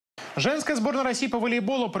Женская сборная России по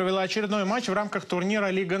волейболу провела очередной матч в рамках турнира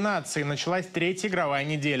Лига Наций. Началась третья игровая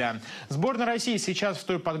неделя. Сборная России сейчас в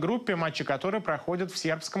той подгруппе, матчи которой проходят в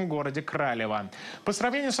сербском городе Кралево. По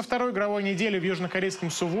сравнению со второй игровой неделей в южнокорейском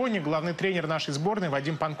Сувоне, главный тренер нашей сборной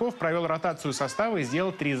Вадим Панков провел ротацию состава и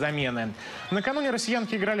сделал 3 замены. Накануне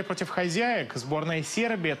россиянки играли против хозяек. Сборная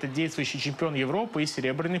Сербии – это действующий чемпион Европы и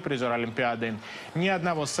серебряный призер Олимпиады. Ни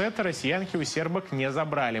одного сета россиянки у сербок не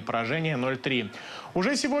забрали. Поражение 0-3.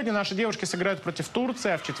 Уже сегодня наши девушки сыграют против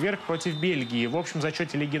Турции, а в четверг против Бельгии. В общем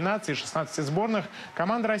зачете Лиги Наций 16 сборных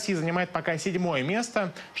команда России занимает пока 7-е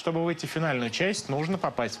место. Чтобы выйти в финальную часть, нужно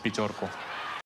попасть в пятерку.